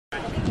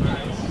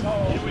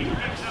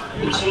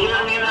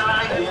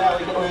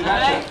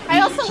I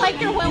also like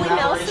your Willie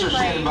Nelson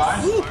braids.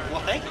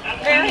 Well, thank you.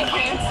 Very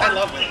handsome. I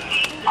love it.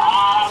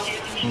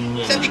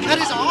 Except he cut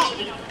his arm.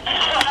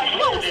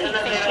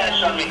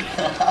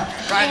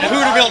 Riding a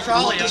Hooterville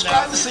trolley.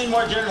 Describe the scene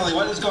more generally.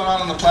 What is going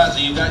on the plaza?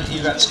 You got.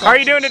 How are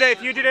you doing today,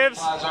 fugitives?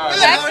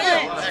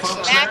 Excellent.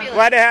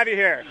 Glad to have you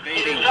here.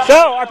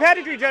 So, our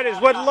pageantry judges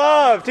would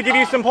love to give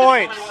you some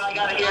points.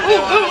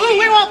 Ooh,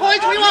 we want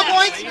points, we want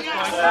points.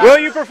 Will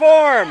you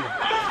perform?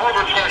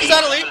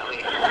 Subtly.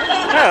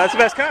 Oh, that's the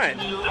best kind.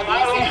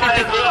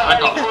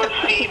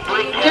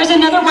 There's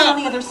another one on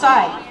the other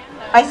side.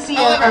 I see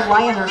a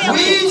lion or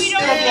something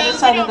on the other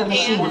side of the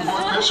machine.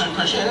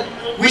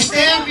 We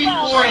stand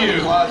before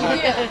you,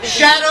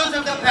 shadows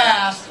of the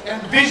past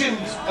and visions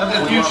of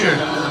the future,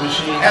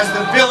 as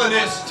the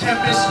villainous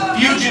Tempus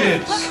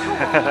Fugitives.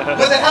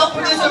 With the help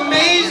of this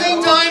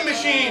amazing time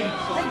machine,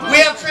 we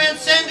have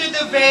transcended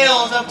the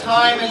veils of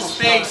time and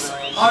space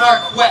on our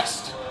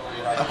quest.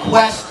 A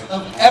quest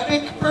of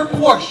epic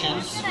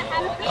proportions,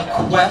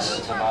 a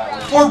quest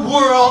for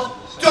world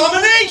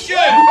domination!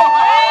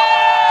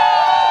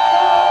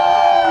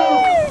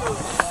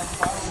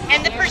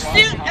 And the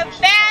pursuit of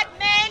bad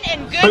men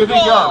and good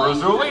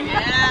boys.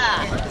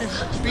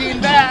 Yeah.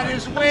 Being bad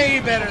is way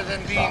better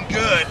than being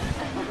good.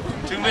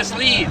 To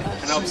mislead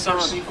and help some.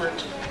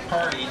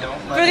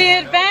 For the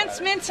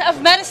advancement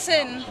of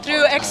medicine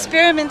through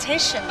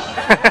experimentation.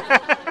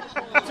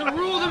 To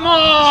rule them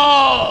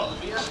all!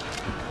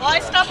 Why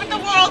stop at the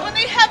world when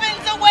the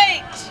heavens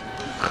await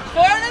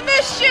for the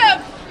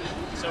mischief?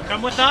 So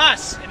come with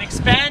us and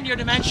expand your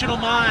dimensional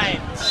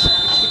minds.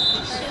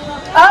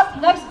 Up,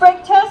 next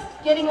break test,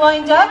 getting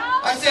lined up.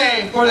 I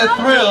say, for the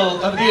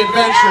thrill of the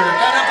adventure,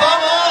 and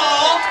above all,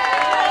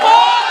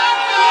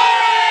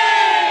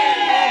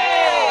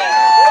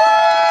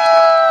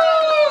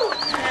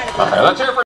 Let's hear